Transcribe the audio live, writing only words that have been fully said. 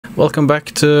Welcome back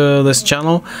to this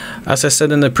channel. As I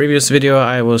said in the previous video,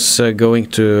 I was going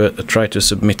to try to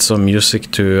submit some music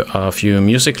to a few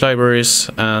music libraries,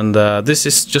 and this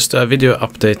is just a video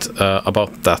update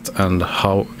about that and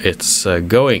how it's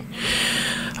going.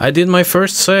 I did my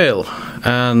first sale,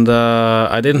 and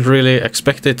I didn't really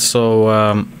expect it, so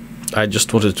I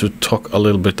just wanted to talk a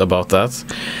little bit about that.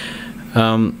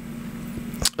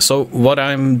 So what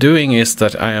I'm doing is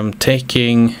that I am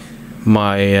taking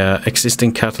my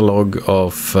existing catalog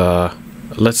of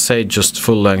let's say just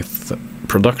full-length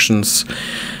productions,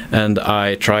 and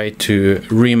I try to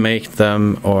remake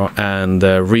them and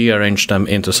rearrange them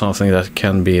into something that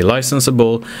can be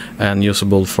licensable and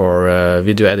usable for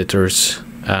video editors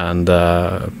and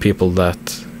people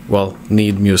that, well,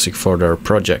 need music for their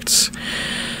projects.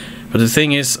 But the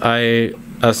thing is,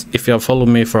 if you have followed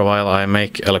me for a while, I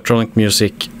make electronic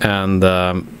music, and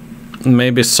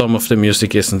maybe some of the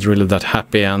music isn't really that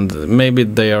happy, and maybe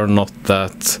they are not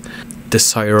that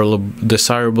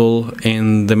desirable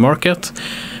in the market,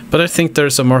 but I think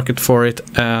there's a market for it,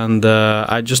 and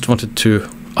I just wanted to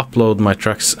upload my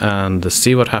tracks and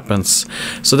see what happens.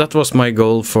 So that was my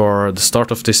goal for the start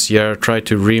of this year: try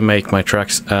to remake my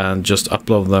tracks and just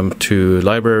upload them to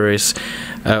libraries.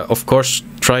 Of course,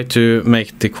 try to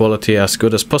make the quality as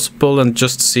good as possible and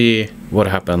just see what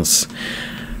happens.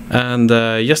 And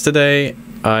yesterday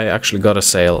I actually got a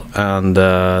sale, and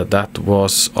that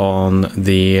was on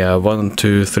the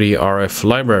 123RF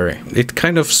library. It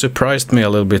kind of surprised me a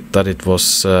little bit that it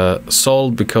was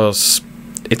sold, because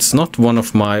it's not one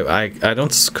of my, I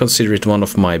don't consider it one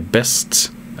of my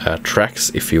best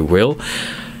tracks, if you will,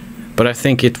 but I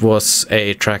think it was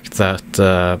a track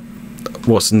that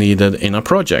was needed in a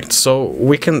project. So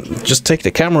we can just take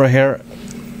the camera here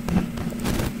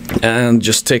and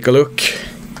just take a look.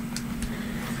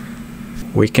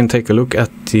 We can take a look at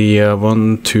the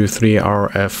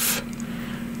 123RF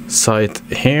site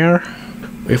here,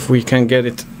 if we can get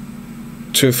it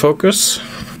to focus,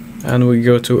 and we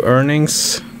go to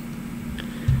earnings,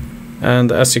 and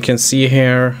as you can see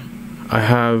here, I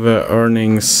have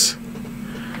earnings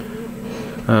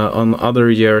on other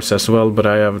years as well, but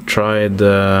I have tried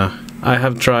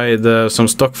some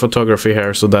stock photography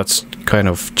here, so that's kind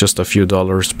of just a few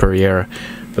dollars per year.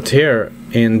 But here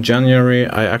in January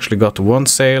I actually got one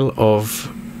sale of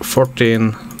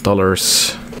 $14,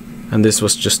 and this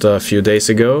was just a few days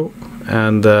ago.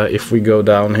 And if we go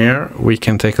down here, we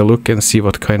can take a look and see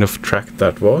what kind of track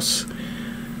that was.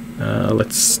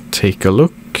 Let's take a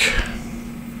look.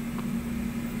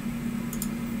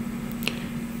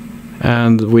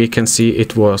 And we can see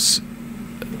it was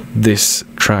this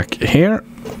track here,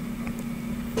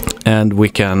 and we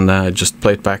can just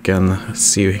play it back and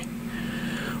see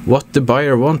what the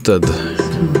buyer wanted.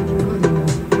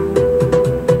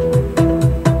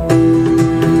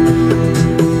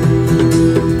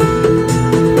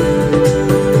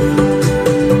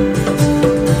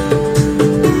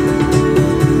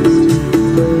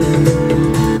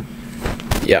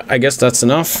 Yeah, I guess that's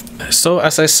enough. So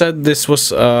as I said, this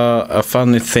was a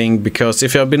funny thing, because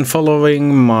if you have been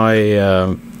following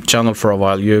my channel for a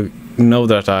while, you know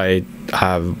that I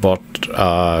have bought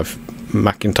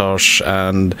Macintosh,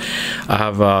 and I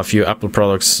have a few Apple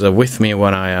products with me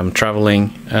when I am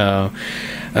traveling,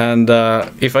 and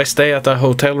if I stay at a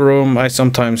hotel room, I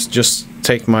sometimes just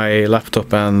take my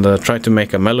laptop and try to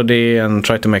make a melody and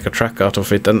try to make a track out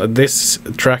of it. And this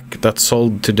track that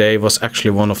sold today was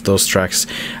actually one of those tracks.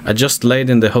 I just laid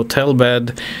in the hotel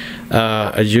bed.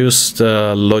 I used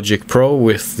Logic Pro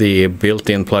with the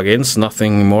built-in plugins,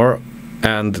 nothing more,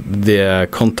 and the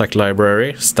contact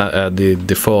library, the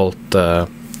default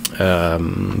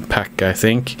pack, I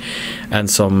think, and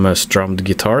some strummed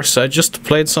guitars. So I just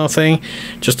played something,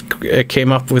 just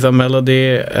came up with a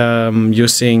melody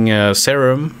using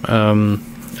Serum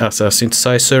as a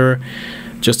synthesizer,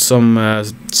 just some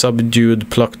subdued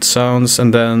plucked sounds,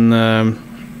 and then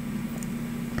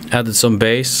added some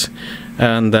bass,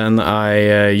 and then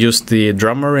I used the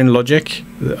drummer in Logic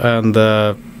and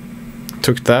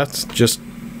took that, just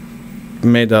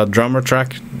made a drummer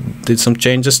track, did some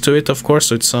changes to it, of course,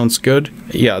 so it sounds good.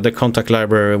 Yeah, the contact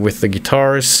library with the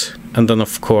guitars, and then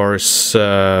of course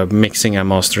mixing and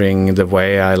mastering the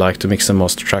way I like to mix and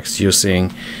master tracks,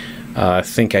 using I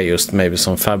think I used maybe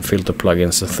some FabFilter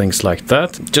plugins and things like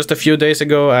that. Just a few days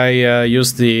ago I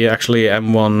used the actually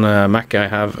M1 Mac I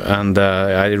have, and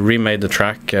I remade the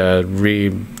track,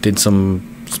 did some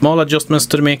small adjustments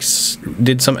to the mix,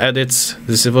 did some edits.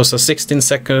 This was a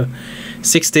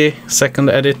 60-second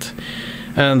edit,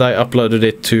 and I uploaded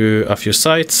it to a few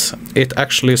sites. It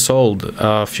actually sold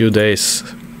a few days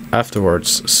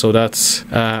afterwards. So that's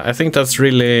I think that's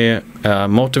really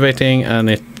motivating, and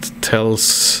it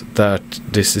tells that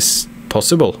this is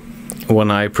possible.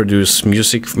 When I produce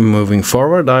music moving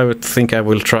forward, I would think I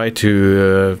will try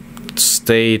to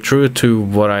stay true to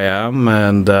what I am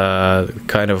and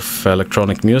kind of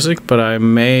electronic music, but I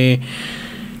may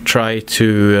try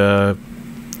to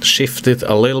shift it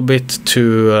a little bit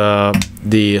to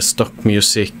the stock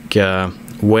music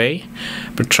way,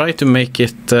 but try to make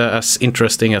it as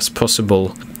interesting as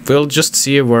possible. We'll just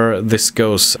see where this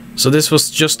goes. So this was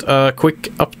just a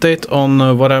quick update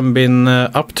on what I've been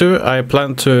up to. I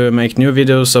plan to make new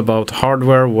videos about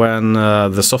hardware when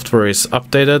the software is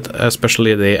updated,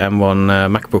 especially the M1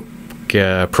 MacBook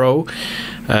Pro.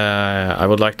 I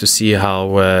would like to see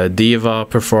how Diva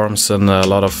performs and a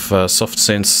lot of soft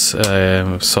synths,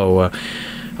 so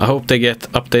I hope they get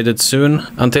updated soon.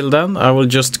 Until then, I will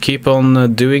just keep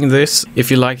on doing this.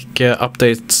 If you like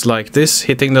updates like this,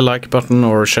 hitting the like button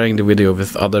or sharing the video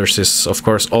with others is of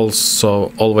course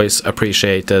also always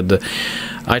appreciated.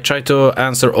 I try to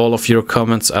answer all of your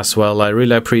comments as well. I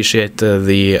really appreciate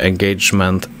the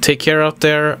engagement. Take care out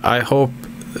there. I hope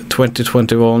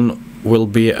 2021 will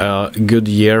be a good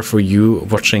year for you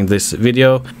watching this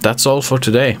video. That's all for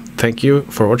today. Thank you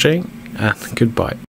for watching and goodbye.